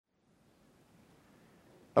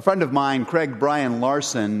A friend of mine, Craig Brian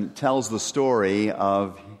Larson, tells the story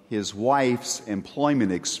of his wife's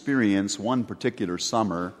employment experience one particular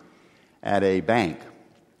summer at a bank.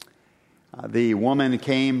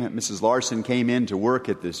 Mrs. Larson came in to work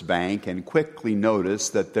at this bank and quickly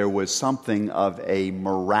noticed that there was something of a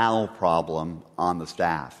morale problem on the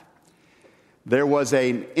staff. There was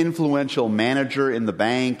an influential manager in the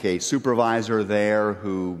bank, a supervisor there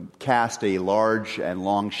who cast a large and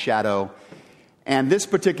long shadow. And this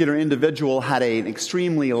particular individual had an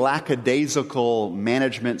extremely lackadaisical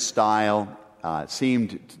management style,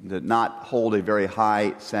 seemed to not hold a very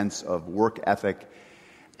high sense of work ethic,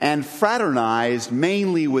 and fraternized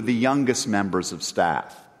mainly with the youngest members of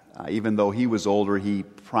staff. Even though he was older, he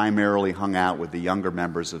primarily hung out with the younger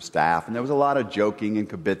members of staff. And there was a lot of joking and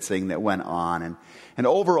kibitzing that went on. And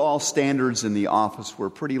overall standards in the office were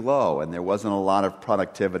pretty low, and there wasn't a lot of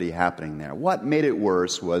productivity happening there. What made it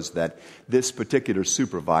worse was that this particular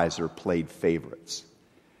supervisor played favorites.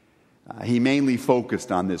 He mainly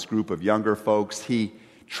focused on this group of younger folks. He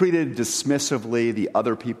treated dismissively the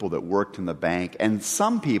other people that worked in the bank, and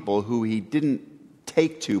some people who he didn't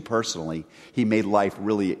take to personally, he made life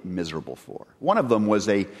really miserable for. One of them was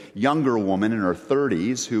a younger woman in her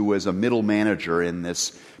 30s who was a middle manager in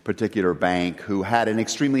this particular bank who had an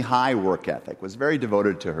extremely high work ethic, was very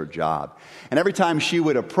devoted to her job. And every time she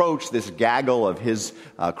would approach this gaggle of his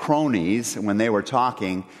cronies, when they were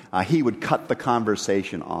talking, he would cut the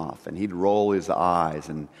conversation off, and he'd roll his eyes,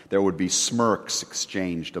 and there would be smirks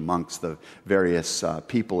exchanged amongst the various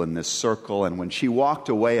people in this circle. And when she walked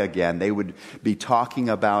away again, they would be talking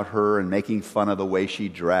about her and making fun of the way she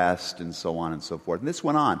dressed and so on and so forth. And this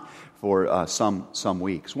went on for some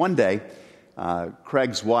weeks. One day,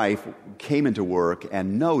 Craig's wife came into work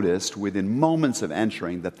and noticed within moments of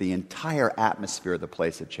entering that the entire atmosphere of the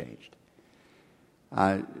place had changed.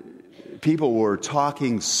 People were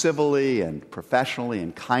talking civilly and professionally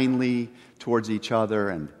and kindly towards each other,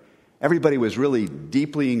 and everybody was really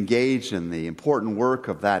deeply engaged in the important work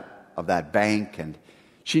of that bank. And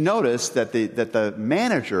she noticed that the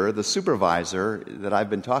manager, the supervisor that I've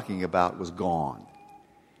been talking about, was gone.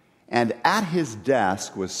 And at his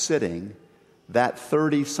desk was sitting that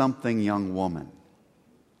 30-something young woman,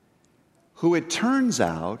 who it turns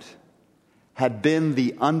out had been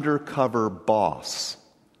the undercover boss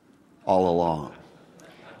all along.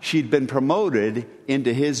 She'd been promoted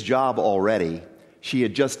into his job already. She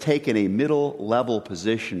had just taken a middle-level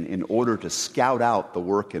position in order to scout out the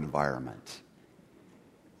work environment.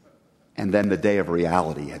 And then the day of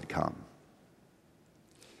reality had come.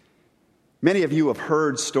 Many of you have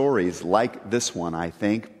heard stories like this one, I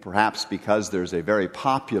think, perhaps because there's a very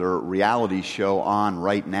popular reality show on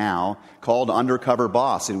right now called Undercover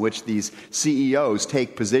Boss, in which these CEOs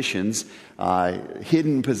take positions,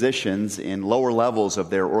 hidden positions in lower levels of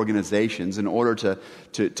their organizations in order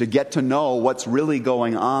to get to know what's really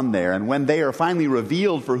going on there. And when they are finally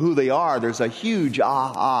revealed for who they are, there's a huge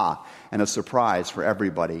aha and a surprise for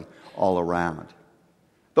everybody all around.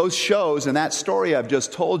 Those shows and that story I've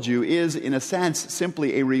just told you is, in a sense,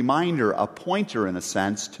 simply a reminder, a pointer, in a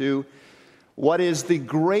sense, to what is the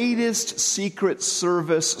greatest Secret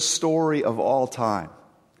Service story of all time.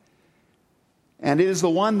 And it is the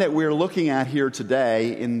one that we're looking at here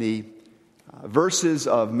today in the verses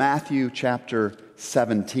of Matthew chapter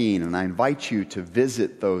 17. And I invite you to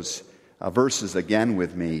visit those verses again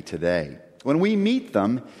with me today. When we meet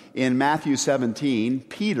them in Matthew 17,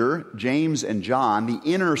 Peter, James, and John, the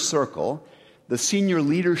inner circle, the senior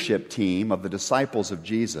leadership team of the disciples of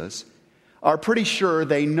Jesus, are pretty sure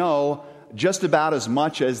they know just about as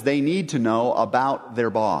much as they need to know about their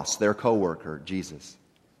boss, their coworker, Jesus.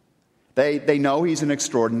 They know he's an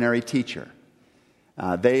extraordinary teacher.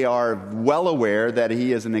 They are well aware that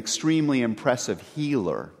he is an extremely impressive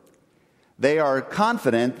healer. They are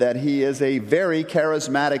confident that he is a very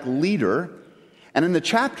charismatic leader. And in the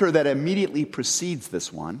chapter that immediately precedes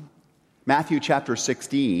this one, Matthew chapter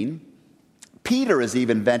 16, Peter has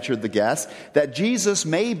even ventured the guess that Jesus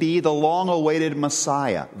may be the long-awaited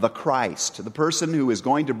Messiah, the Christ, the person who is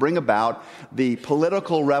going to bring about the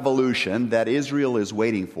political revolution that Israel is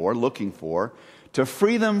waiting for, looking for, to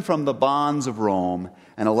free them from the bonds of Rome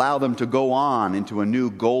and allow them to go on into a new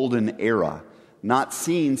golden era, not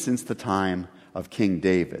seen since the time of King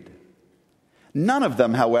David. None of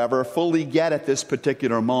them, however, fully get at this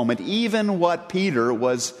particular moment even what Peter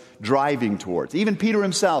was driving towards. Even Peter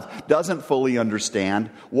himself doesn't fully understand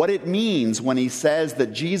what it means when he says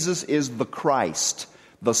that Jesus is the Christ,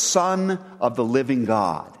 the Son of the living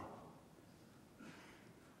God.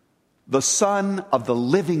 The Son of the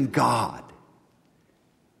living God.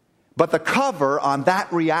 But the cover on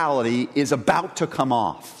that reality is about to come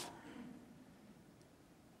off.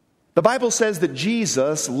 The Bible says that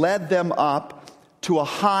Jesus led them up to a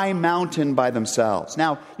high mountain by themselves.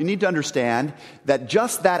 Now, you need to understand that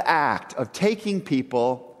just that act of taking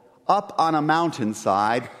people up on a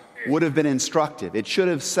mountainside would have been instructive. It should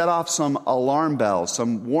have set off some alarm bells,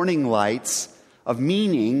 some warning lights of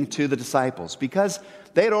meaning to the disciples, because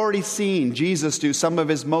they had already seen Jesus do some of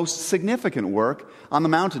his most significant work on the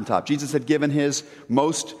mountaintop. Jesus had given his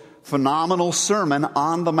most phenomenal sermon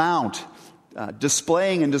on the Mount,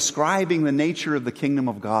 displaying and describing the nature of the kingdom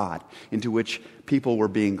of God into which people were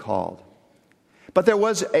being called. But there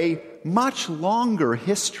was a much longer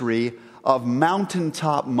history of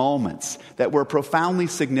mountaintop moments that were profoundly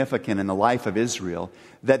significant in the life of Israel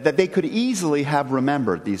that they could easily have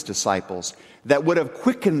remembered, these disciples, that would have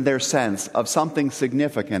quickened their sense of something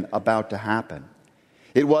significant about to happen.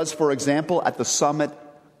 It was, for example, at the summit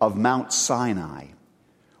of Mount Sinai,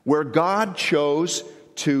 where God chose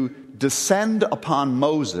to descend upon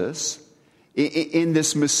Moses in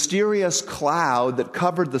this mysterious cloud that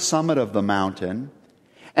covered the summit of the mountain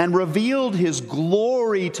and revealed his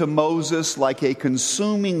glory to Moses like a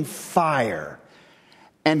consuming fire,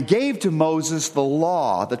 and gave to Moses the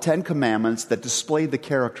law, the Ten Commandments, that displayed the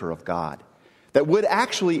character of God, that would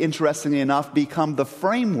actually, interestingly enough, become the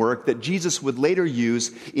framework that Jesus would later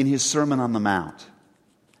use in his Sermon on the Mount.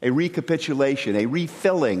 A recapitulation, a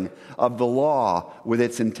refilling of the law with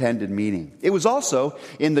its intended meaning. It was also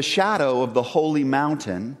in the shadow of the holy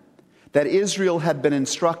mountain that Israel had been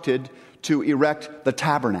instructed to erect the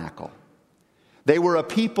tabernacle. They were a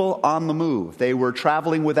people on the move. They were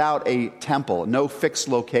traveling without a temple, no fixed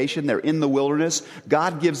location. They're in the wilderness.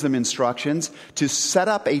 God gives them instructions to set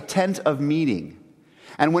up a tent of meeting.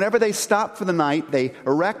 And whenever they stop for the night, they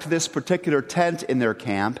erect this particular tent in their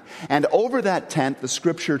camp. And over that tent, the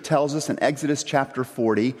scripture tells us in Exodus chapter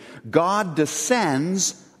 40, God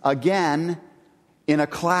descends again in a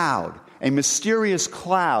cloud, a mysterious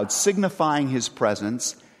cloud signifying his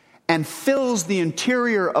presence, and fills the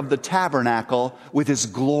interior of the tabernacle with his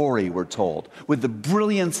glory, we're told, with the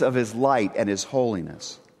brilliance of his light and his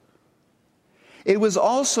holiness. It was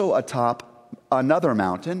also atop another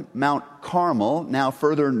mountain, Mount Carmel, now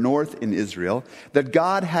further north in Israel, that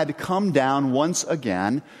God had come down once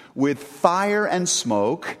again with fire and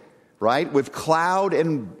smoke, right, with cloud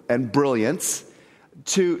and brilliance,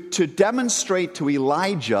 to demonstrate to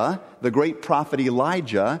Elijah, the great prophet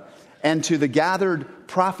Elijah, and to the gathered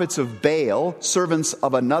prophets of Baal, servants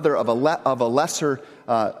of a lesser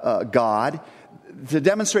God, to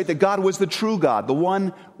demonstrate that God was the true God, the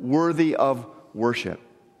one worthy of worship.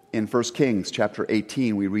 In 1 Kings chapter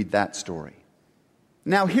 18, we read that story.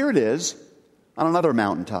 Now here it is, on another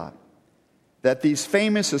mountaintop, that these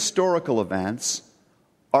famous historical events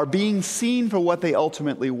are being seen for what they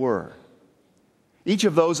ultimately were. Each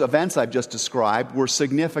of those events I've just described were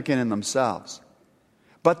significant in themselves.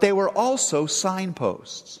 But they were also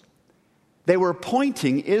signposts. They were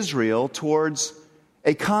pointing Israel towards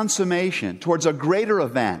a consummation, towards a greater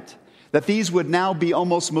event, that these would now be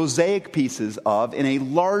almost mosaic pieces of in a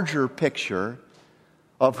larger picture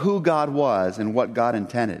of who God was and what God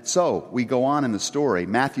intended. So we go on in the story.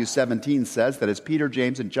 Matthew 17 says that as Peter,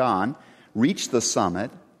 James, and John reached the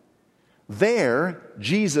summit, there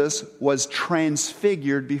Jesus was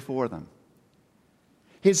transfigured before them.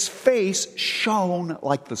 His face shone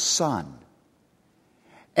like the sun,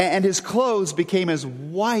 and his clothes became as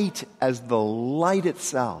white as the light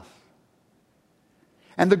itself.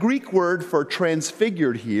 And the Greek word for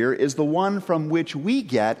transfigured here is the one from which we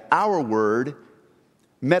get our word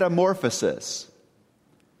metamorphosis,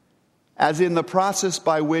 as in the process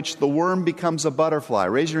by which the worm becomes a butterfly.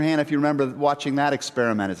 Raise your hand if you remember watching that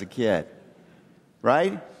experiment as a kid,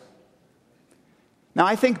 right? Now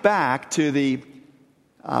I think back to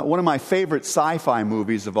one of my favorite sci-fi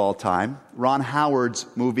movies of all time, Ron Howard's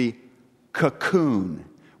movie Cocoon,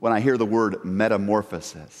 when I hear the word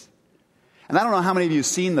metamorphosis. And I don't know how many of you have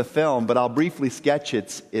seen the film, but I'll briefly sketch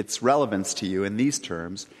its relevance to you in these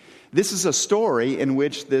terms. This is a story in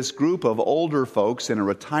which this group of older folks in a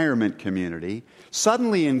retirement community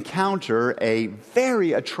suddenly encounter a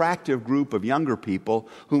very attractive group of younger people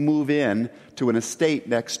who move in to an estate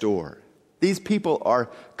next door. These people are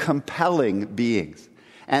compelling beings.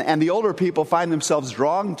 And the older people find themselves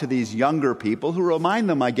drawn to these younger people who remind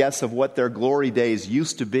them, I guess, of what their glory days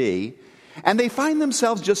used to be. And they find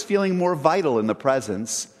themselves just feeling more vital in the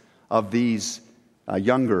presence of these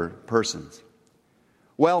younger persons.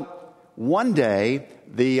 Well, one day,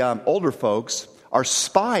 the older folks are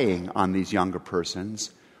spying on these younger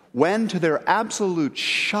persons when, to their absolute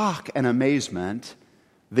shock and amazement,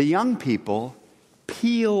 the young people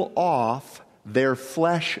peel off their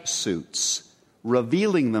flesh suits,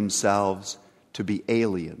 revealing themselves to be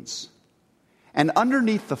aliens. And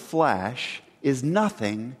underneath the flesh is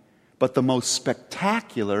nothing but the most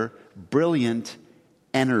spectacular, brilliant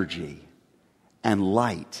energy and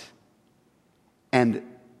light. And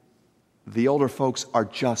the older folks are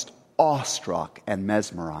just awestruck and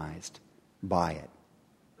mesmerized by it.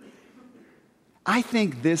 I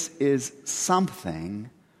think this is something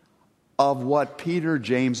of what Peter,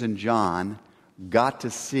 James, and John got to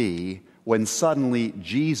see when suddenly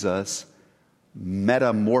Jesus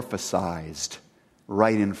metamorphosized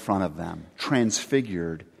right in front of them,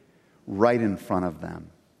 transfigured right in front of them.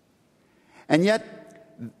 And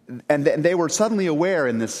yet, and they were suddenly aware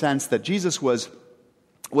in this sense that Jesus was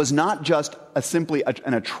not just simply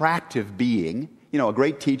an attractive being, a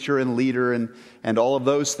great teacher and leader and all of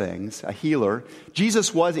those things, a healer.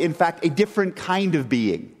 Jesus was, in fact, a different kind of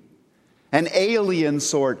being, an alien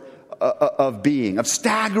sort of being, of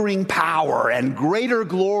staggering power and greater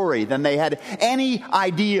glory than they had any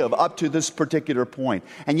idea of up to this particular point.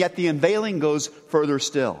 And yet the unveiling goes further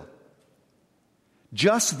still.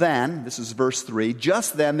 Just then, this is verse 3,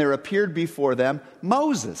 just then there appeared before them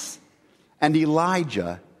Moses and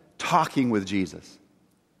Elijah talking with Jesus.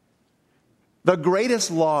 The greatest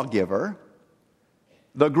lawgiver,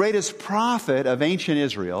 the greatest prophet of ancient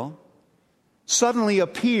Israel, suddenly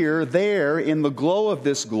appear there in the glow of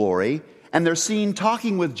this glory, and they're seen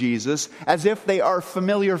talking with Jesus as if they are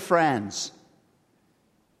familiar friends.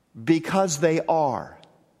 Because they are.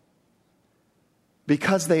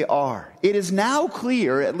 Because they are. It is now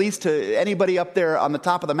clear, at least to anybody up there on the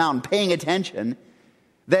top of the mountain paying attention,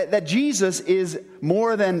 that Jesus is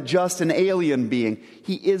more than just an alien being.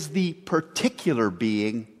 He is the particular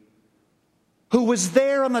being who was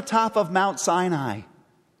there on the top of Mount Sinai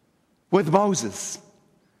with Moses,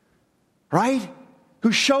 right?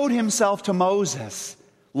 Who showed himself to Moses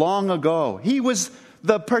long ago. He was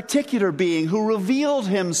the particular being who revealed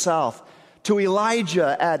himself to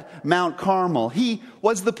Elijah at Mount Carmel. He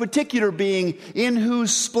was the particular being in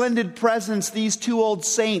whose splendid presence these two old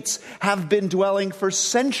saints have been dwelling for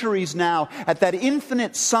centuries now at that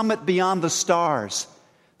infinite summit beyond the stars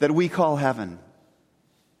that we call heaven.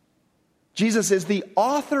 Jesus is the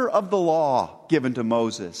author of the law given to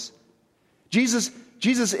Moses. Jesus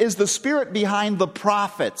is the spirit behind the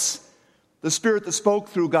prophets, the spirit that spoke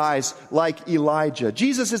through guys like Elijah.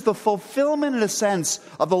 Jesus is the fulfillment, in a sense,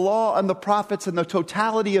 of the law and the prophets and the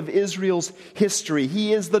totality of Israel's history.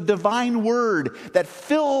 He is the divine word that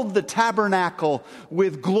filled the tabernacle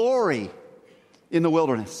with glory in the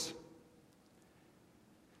wilderness.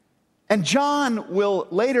 And John will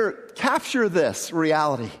later capture this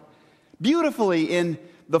reality beautifully in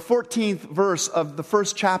the 14th verse of the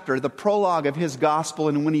first chapter, the prologue of his gospel,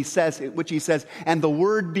 and which he says, and the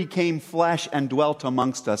Word became flesh and dwelt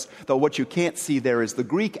amongst us. Though what you can't see there is the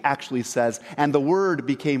Greek actually says, and the Word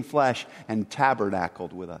became flesh and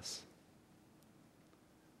tabernacled with us.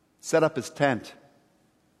 Set up his tent,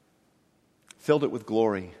 filled it with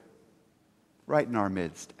glory, right in our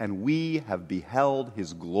midst. And we have beheld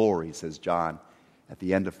his glory, says John at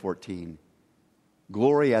the end of 14.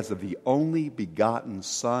 Glory as of the only begotten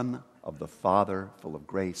Son of the Father, full of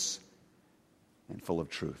grace and full of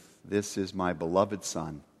truth. This is my beloved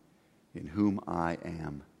Son, in whom I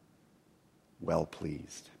am well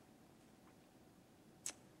pleased.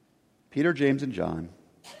 Peter, James, and John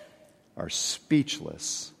are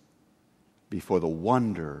speechless before the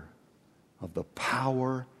wonder of the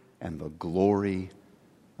power and the glory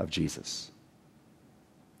of Jesus.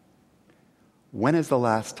 When is the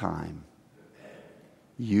last time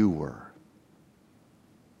you were?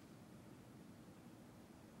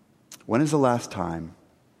 When is the last time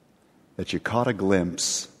that you caught a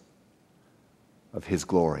glimpse of his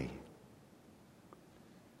glory?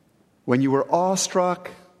 When you were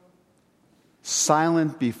awestruck,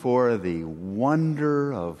 silent before the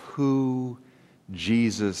wonder of who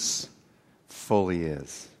Jesus fully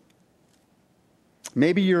is.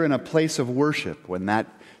 Maybe you're in a place of worship when that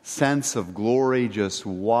sense of glory just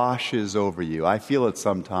washes over you. I feel it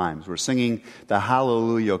sometimes. We're singing the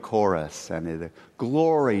Hallelujah chorus, and the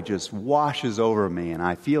glory just washes over me, and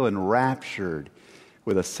I feel enraptured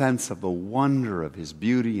with a sense of the wonder of his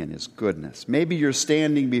beauty and his goodness. Maybe you're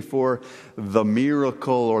standing before the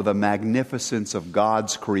miracle or the magnificence of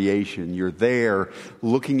God's creation. You're there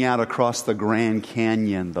looking out across the Grand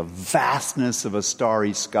Canyon, the vastness of a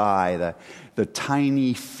starry sky, the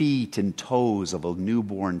tiny feet and toes of a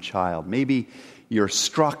newborn child. Maybe you're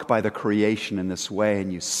struck by the creation in this way,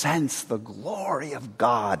 and you sense the glory of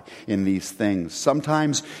God in these things.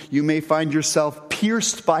 Sometimes you may find yourself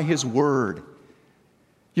pierced by His Word.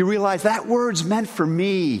 You realize that Word's meant for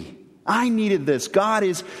me. I needed this. God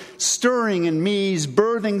is stirring in me. He's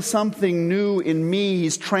birthing something new in me.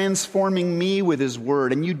 He's transforming me with His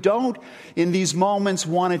Word. And you don't, in these moments,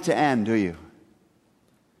 want it to end, do you?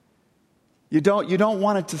 You don't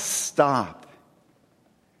want it to stop.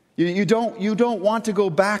 You don't want to go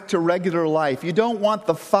back to regular life. You don't want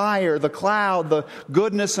the fire, the cloud, the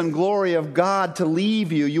goodness and glory of God to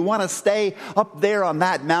leave you. You want to stay up there on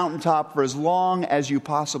that mountaintop for as long as you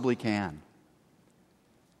possibly can.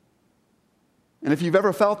 And if you've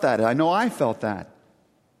ever felt that, I know I felt that,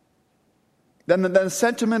 then the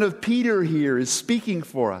sentiment of Peter here is speaking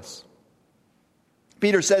for us.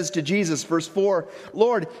 Peter says to Jesus, verse 4,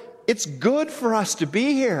 Lord, it's good for us to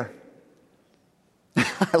be here.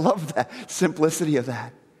 I love that simplicity of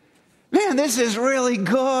that. Man, this is really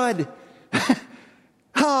good.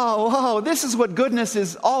 This is what goodness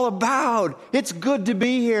is all about. It's good to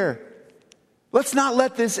be here. Let's not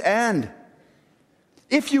let this end.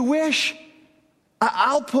 If you wish,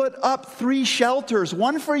 I'll put up 3 shelters,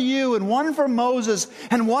 one for you and one for Moses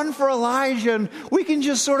and one for Elijah, and we can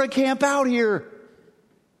just sort of camp out here.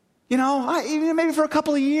 Even maybe for a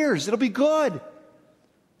couple of years. It'll be good.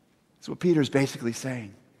 That's what Peter's basically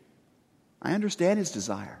saying. I understand his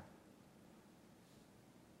desire.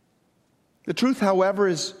 The truth, however,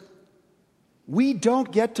 is we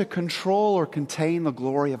don't get to control or contain the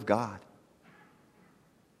glory of God.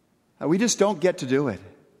 We just don't get to do it.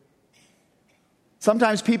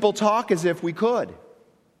 Sometimes people talk as if we could.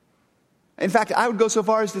 In fact, I would go so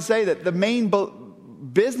far as to say that the main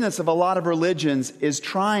business of a lot of religions is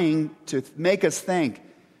trying to make us think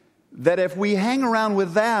that if we hang around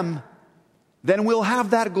with them, then we'll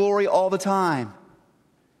have that glory all the time.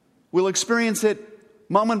 We'll experience it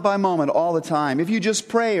moment by moment all the time. If you just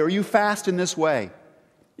pray or you fast in this way,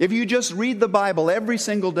 if you just read the Bible every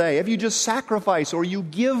single day, if you just sacrifice or you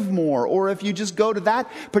give more, or if you just go to that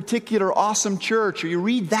particular awesome church, or you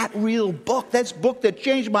read that real book, that book that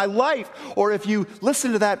changed my life, or if you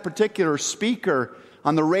listen to that particular speaker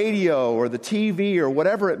on the radio or the TV or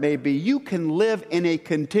whatever it may be, you can live in a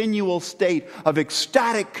continual state of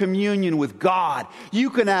ecstatic communion with God. You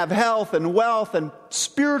can have health and wealth and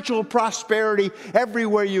spiritual prosperity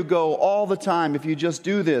everywhere you go all the time if you just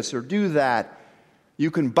do this or do that. You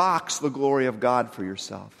can box the glory of God for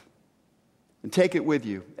yourself and take it with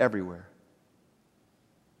you everywhere.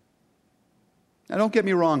 Now, don't get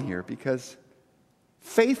me wrong here, because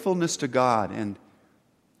faithfulness to God and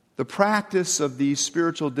the practice of these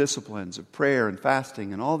spiritual disciplines of prayer and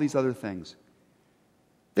fasting and all these other things,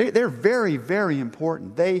 they're very, very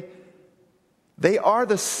important. They are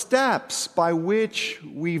the steps by which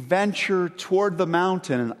we venture toward the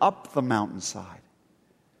mountain and up the mountainside.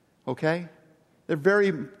 Okay?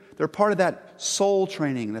 They're part of that soul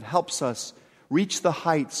training that helps us reach the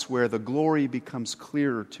heights where the glory becomes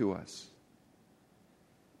clearer to us.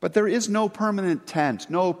 But there is no permanent tent,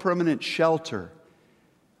 no permanent shelter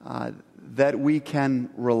that we can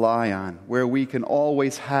rely on, where we can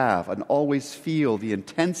always have and always feel the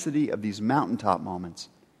intensity of these mountaintop moments.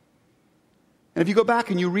 And if you go back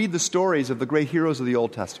and you read the stories of the great heroes of the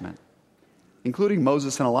Old Testament, including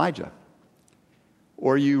Moses and Elijah,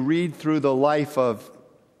 or you read through the life of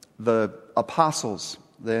the apostles,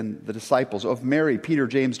 then the disciples, of Mary, Peter,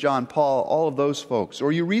 James, John, Paul, all of those folks,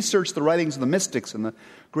 or you research the writings of the mystics and the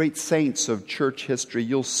great saints of church history,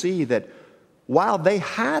 you'll see that while they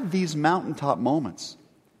had these mountaintop moments,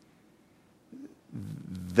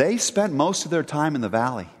 they spent most of their time in the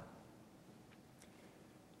valley.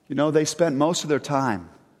 They spent most of their time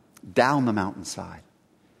down the mountainside,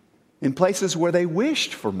 in places where they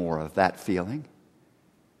wished for more of that feeling,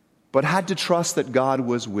 but had to trust that God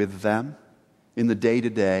was with them in the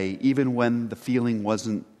day-to-day, even when the feeling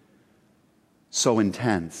wasn't so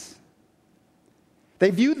intense.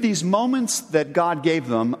 They viewed these moments that God gave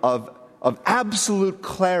them of absolute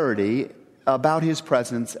clarity about His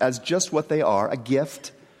presence as just what they are, a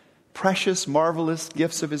gift, precious, marvelous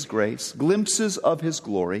gifts of His grace, glimpses of His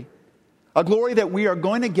glory, a glory that we are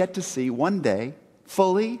going to get to see one day,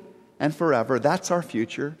 fully and forever. That's our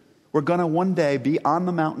future. We're going to one day be on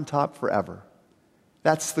the mountaintop forever.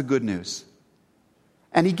 That's the good news.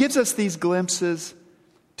 And He gives us these glimpses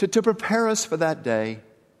to prepare us for that day,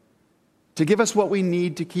 to give us what we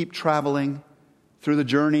need to keep traveling through the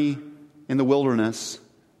journey in the wilderness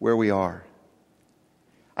where we are.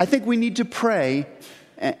 I think we need to pray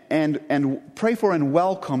and pray for and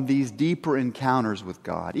welcome these deeper encounters with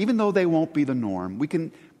God. Even though they won't be the norm, we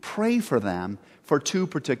can pray for them for two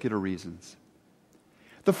particular reasons.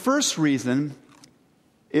 The first reason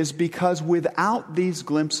is because without these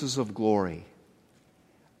glimpses of glory,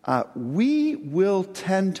 we will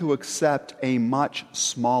tend to accept a much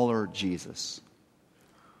smaller Jesus.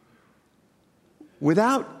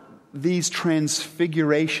 Without these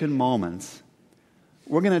transfiguration moments,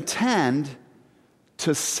 we're going to tend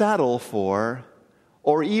to settle for,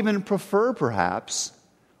 or even prefer perhaps,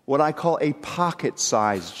 what I call a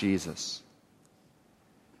pocket-sized Jesus.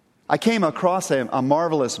 I came across a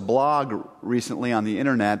marvelous blog recently on the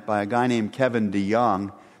internet by a guy named Kevin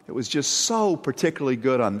DeYoung that was just so particularly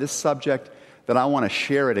good on this subject that I want to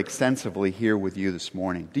share it extensively here with you this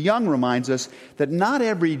morning. DeYoung reminds us that not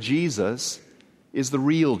every Jesus is the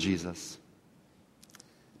real Jesus.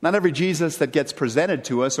 Not every Jesus that gets presented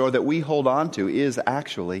to us or that we hold on to is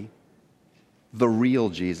actually the real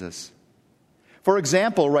Jesus. For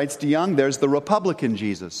example, writes DeYoung, there's the Republican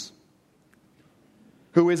Jesus,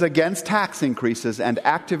 who is against tax increases and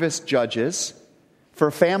activist judges,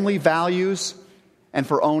 for family values, and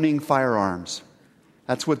for owning firearms.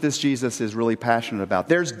 That's what this Jesus is really passionate about.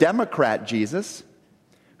 There's Democrat Jesus,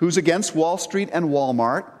 who's against Wall Street and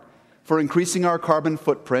Walmart for increasing our carbon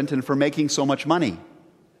footprint and for making so much money.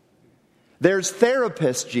 There's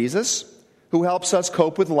therapist Jesus, who helps us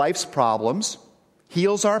cope with life's problems,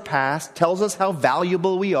 heals our past, tells us how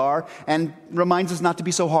valuable we are, and reminds us not to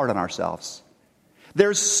be so hard on ourselves.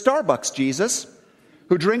 There's Starbucks Jesus,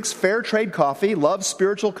 who drinks fair trade coffee, loves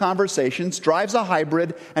spiritual conversations, drives a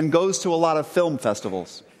hybrid, and goes to a lot of film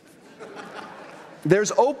festivals.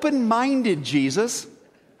 There's open-minded Jesus,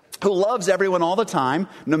 who loves everyone all the time,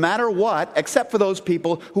 no matter what, except for those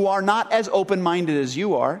people who are not as open-minded as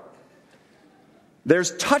you are.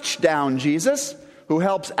 There's touchdown Jesus, who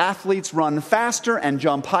helps athletes run faster and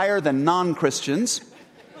jump higher than non-Christians,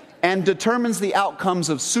 and determines the outcomes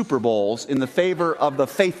of Super Bowls in the favor of the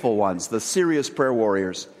faithful ones, the serious prayer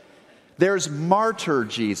warriors. There's martyr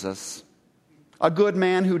Jesus, a good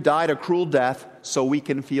man who died a cruel death so we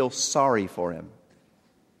can feel sorry for him.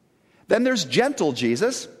 Then there's gentle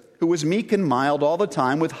Jesus, who was meek and mild all the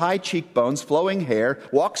time with high cheekbones, flowing hair,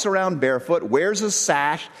 walks around barefoot, wears a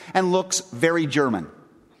sash, and looks very German.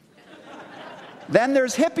 Then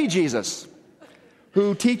there's hippie Jesus,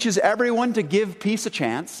 who teaches everyone to give peace a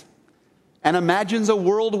chance and imagines a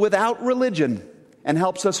world without religion and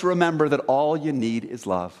helps us remember that all you need is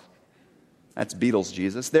love. That's Beatles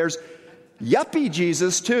Jesus. There's yuppie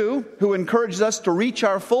Jesus, too, who encourages us to reach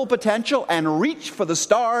our full potential and reach for the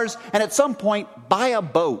stars and at some point buy a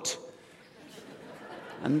boat.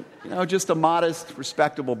 And, just a modest,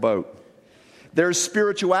 respectable boat. There's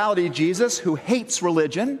spirituality Jesus, who hates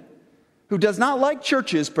religion, who does not like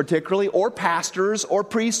churches particularly, or pastors, or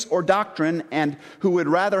priests, or doctrine, and who would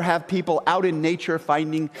rather have people out in nature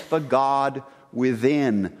finding the God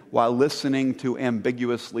within while listening to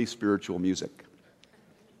ambiguously spiritual music.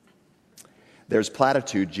 There's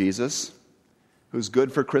platitude Jesus, who's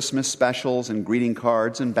good for Christmas specials and greeting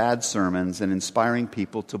cards and bad sermons and inspiring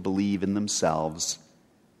people to believe in themselves.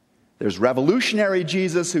 There's revolutionary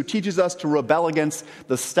Jesus, who teaches us to rebel against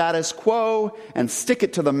the status quo and stick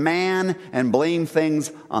it to the man and blame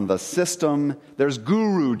things on the system. There's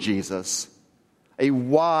guru Jesus, a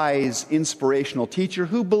wise, inspirational teacher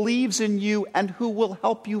who believes in you and who will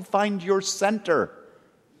help you find your center.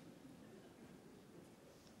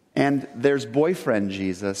 And there's boyfriend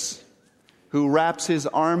Jesus, who wraps his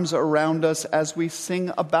arms around us as we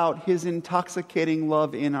sing about his intoxicating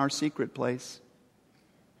love in our secret place,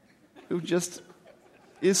 who just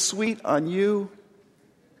is sweet on you.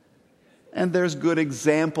 And there's good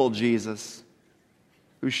example Jesus,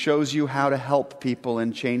 who shows you how to help people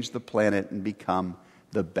and change the planet and become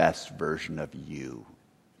the best version of you.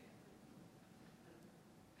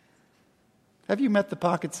 Have you met the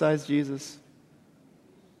pocket-sized Jesus?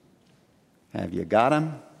 Have you got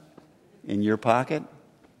him in your pocket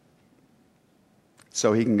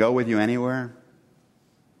so he can go with you anywhere?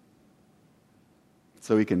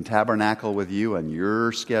 So he can tabernacle with you on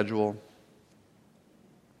your schedule?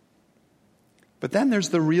 But then there's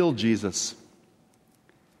the real Jesus.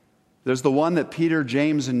 There's the one that Peter,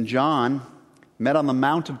 James, and John met on the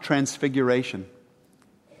Mount of Transfiguration.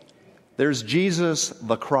 There's Jesus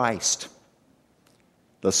the Christ,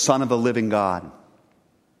 the Son of the living God.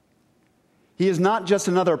 He is not just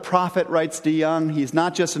another prophet, writes DeYoung. He's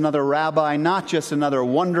not just another rabbi, not just another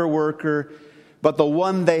wonder worker, but the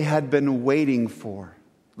one they had been waiting for,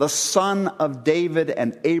 the Son of David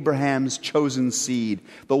and Abraham's chosen seed,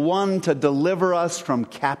 the one to deliver us from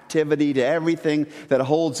captivity to everything that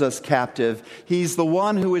holds us captive. He's the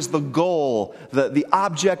one who is the goal, the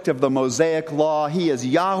object of the Mosaic law. He is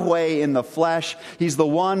Yahweh in the flesh. He's the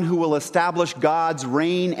one who will establish God's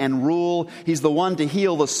reign and rule. He's the one to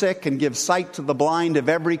heal the sick and give sight to the blind of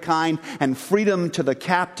every kind and freedom to the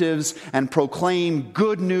captives and proclaim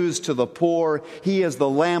good news to the poor. He is the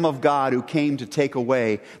Lamb of God who came to take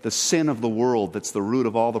away the sin of the world that's the root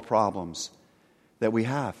of all the problems that we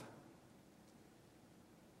have.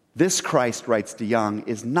 This Christ, writes DeYoung,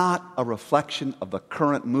 is not a reflection of the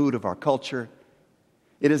current mood of our culture.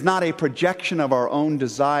 It is not a projection of our own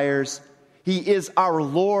desires. He is our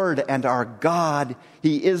Lord and our God.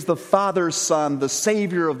 He is the Father's Son, the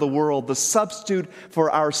Savior of the world, the substitute for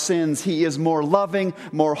our sins. He is more loving,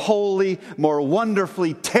 more holy, more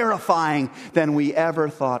wonderfully terrifying than we ever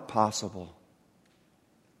thought possible.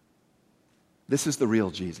 This is the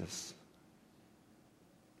real Jesus.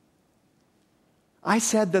 I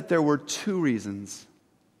said that there were two reasons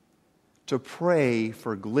to pray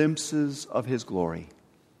for glimpses of His glory.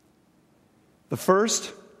 The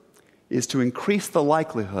first is to increase the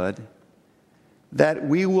likelihood that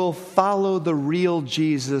we will follow the real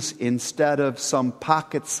Jesus instead of some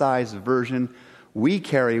pocket-sized version we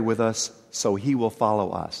carry with us so He will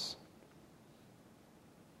follow us.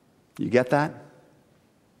 You get that?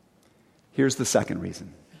 Here's the second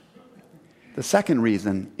reason. The second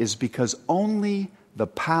reason is because only the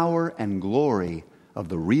power and glory of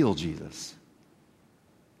the real Jesus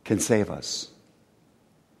can save us,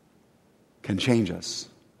 can change us,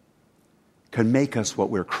 can make us what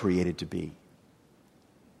we're created to be.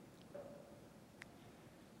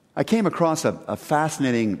 I came across a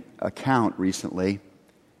fascinating account recently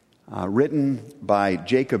written by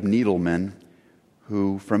Jacob Needleman,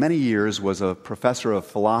 who for many years was a professor of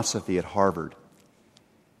philosophy at Harvard.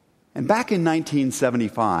 And back in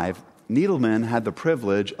 1975, Needleman had the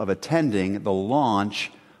privilege of attending the launch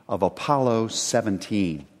of Apollo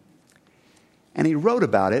 17. And he wrote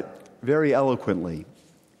about it very eloquently.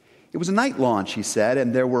 It was a night launch, he said,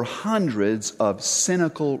 and there were hundreds of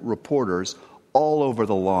cynical reporters all over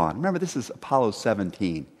the lawn. Remember, this is Apollo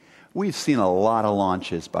 17. We've seen a lot of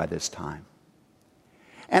launches by this time.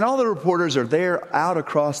 And all the reporters are there out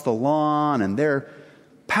across the lawn, and they're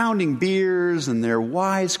pounding beers, and they're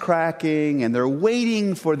wisecracking, and they're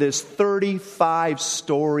waiting for this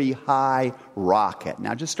 35-story high rocket.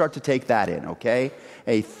 Now, just start to take that in, okay?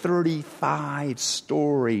 A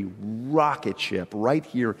 35-story rocket ship right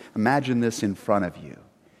here. Imagine this in front of you.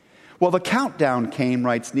 Well, the countdown came,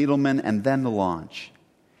 writes Needleman, and then the launch.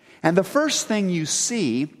 And the first thing you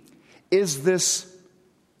see is this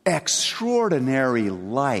extraordinary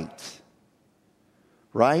light,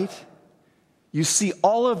 right? You see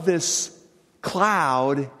all of this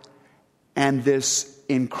cloud and this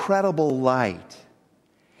incredible light.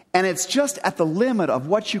 And it's just at the limit of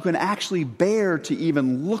what you can actually bear to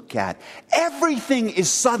even look at. Everything is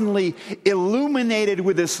suddenly illuminated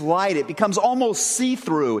with this light. It becomes almost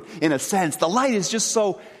see-through in a sense. The light is just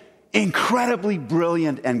so incredibly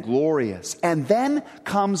brilliant and glorious. And then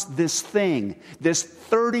comes this thing, this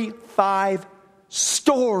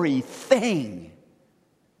 35-story thing,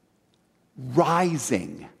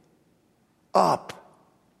 rising up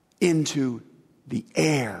into the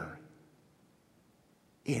air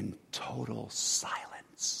in total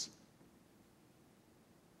silence.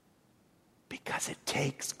 Because it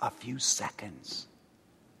takes a few seconds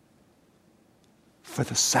for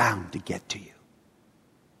the sound to get to you.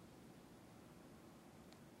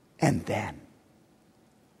 And then,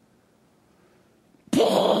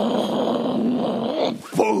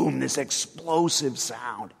 boom, this explosive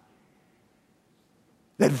sound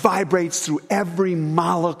that vibrates through every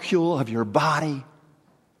molecule of your body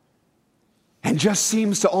and just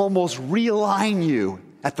seems to almost realign you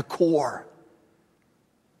at the core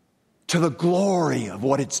to the glory of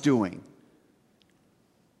what it's doing.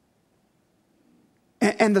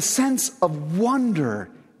 And the sense of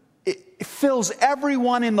wonder, it fills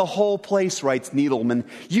everyone in the whole place, writes Needleman.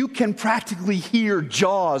 You can practically hear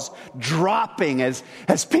jaws dropping as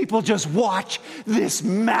people just watch this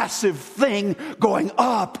massive thing going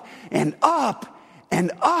up and up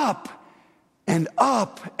and up and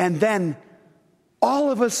up. And then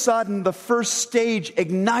all of a sudden, the first stage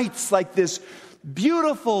ignites like this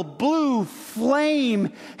beautiful blue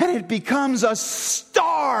flame, and it becomes a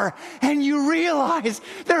star, and you realize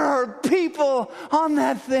there are people on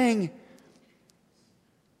that thing.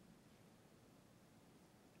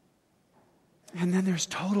 And then there's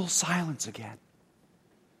total silence again.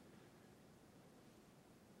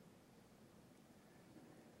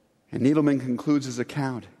 And Needleman concludes his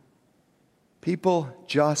account. People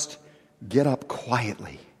just get up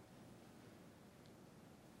quietly,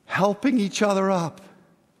 helping each other up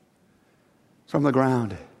from the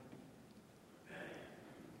ground.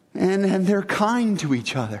 And they're kind to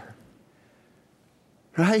each other.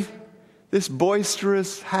 Right? This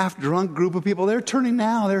boisterous, half-drunk group of people, they're turning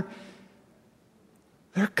now.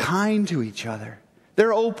 They're kind to each other.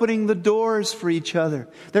 They're opening the doors for each other.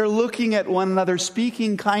 They're looking at one another,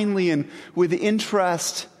 speaking kindly and with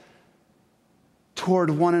interest toward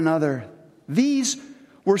one another. These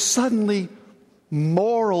were suddenly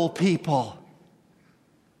moral people,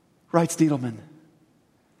 writes Needleman.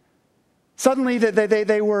 Suddenly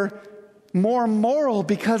they were more moral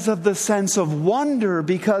because of the sense of wonder,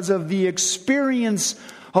 because of the experience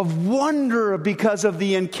of wonder, because of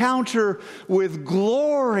the encounter with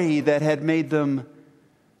glory that had made them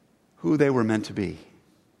who they were meant to be.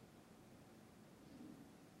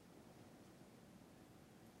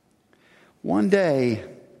 One day,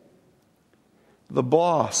 the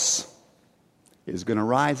boss is going to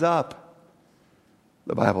rise up,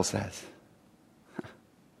 the Bible says.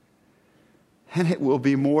 And it will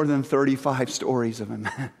be more than 35 stories of him.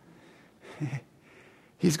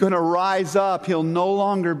 He's going to rise up. He'll no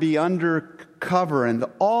longer be undercover. And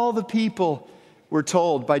all the people, we're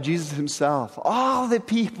told by Jesus himself, all the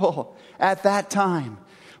people at that time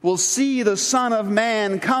will see the Son of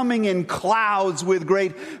Man coming in clouds with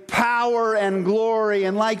great power and glory.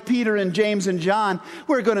 And like Peter and James and John,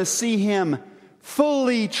 we're going to see him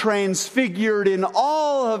fully transfigured in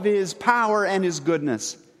all of his power and his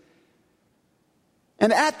goodness.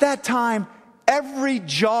 And at that time, every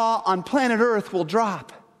jaw on planet Earth will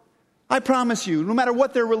drop. I promise you, no matter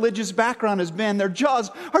what their religious background has been, their jaws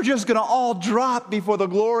are just going to all drop before the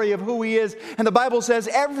glory of who he is. And the Bible says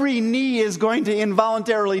every knee is going to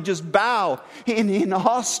involuntarily just bow in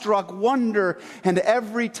awestruck wonder, and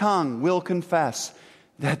every tongue will confess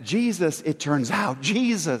that Jesus, it turns out,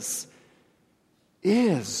 Jesus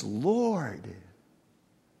is Lord,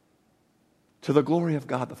 to the glory of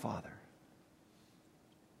God the Father.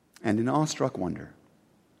 And in awestruck wonder,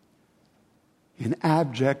 in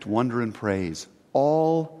abject wonder and praise,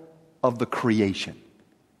 all of the creation,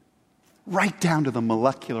 right down to the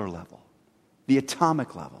molecular level, the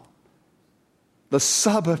atomic level, the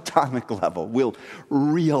subatomic level, will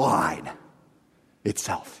realign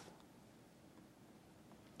itself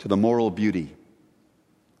to the moral beauty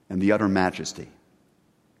and the utter majesty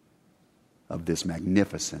of this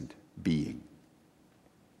magnificent being.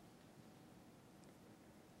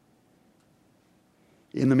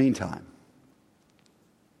 In the meantime,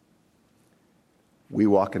 we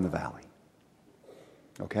walk in the valley.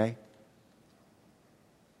 Okay?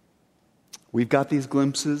 We've got these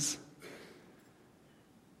glimpses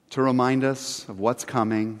to remind us of what's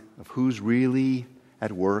coming, of who's really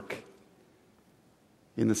at work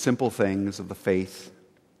in the simple things of the faith.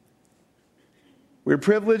 We're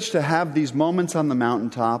privileged to have these moments on the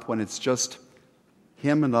mountaintop when it's just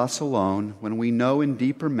him and us alone, when we know in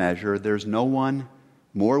deeper measure there's no one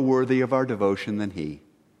more worthy of our devotion than he.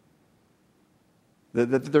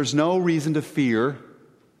 That there's no reason to fear,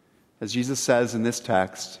 as Jesus says in this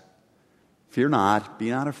text, fear not, be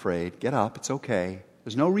not afraid, get up, it's okay.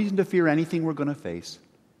 There's no reason to fear anything we're going to face,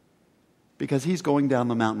 because he's going down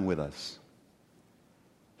the mountain with us.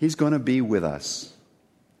 He's going to be with us.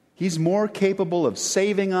 He's more capable of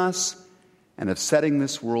saving us and of setting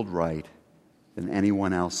this world right than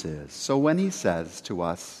anyone else is. So when he says to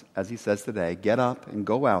us, as he says today, get up and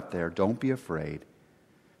go out there, don't be afraid,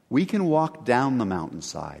 we can walk down the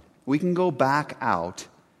mountainside. We can go back out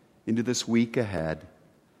into this week ahead,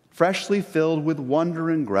 freshly filled with wonder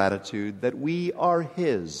and gratitude that we are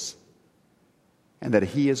his and that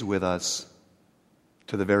he is with us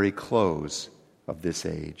to the very close of this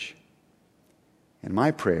age. And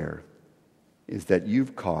my prayer is that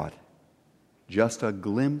you've caught just a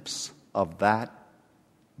glimpse of that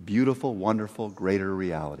beautiful, wonderful, greater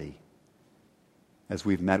reality as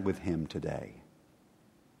we've met with him today.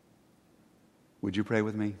 Would you pray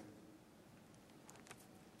with me?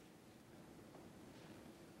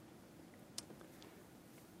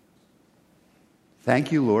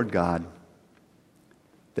 Thank you, Lord God,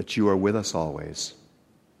 that you are with us always.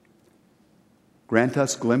 Grant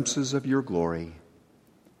us glimpses of your glory,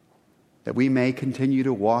 that we may continue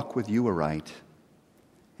to walk with you aright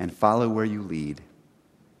and follow where you lead,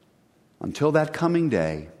 until that coming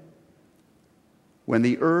day when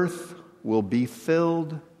the earth will be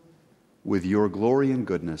filled with your glory and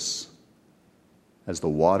goodness as the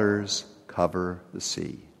waters cover the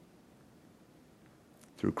sea.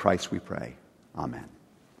 Through Christ we pray. Amen.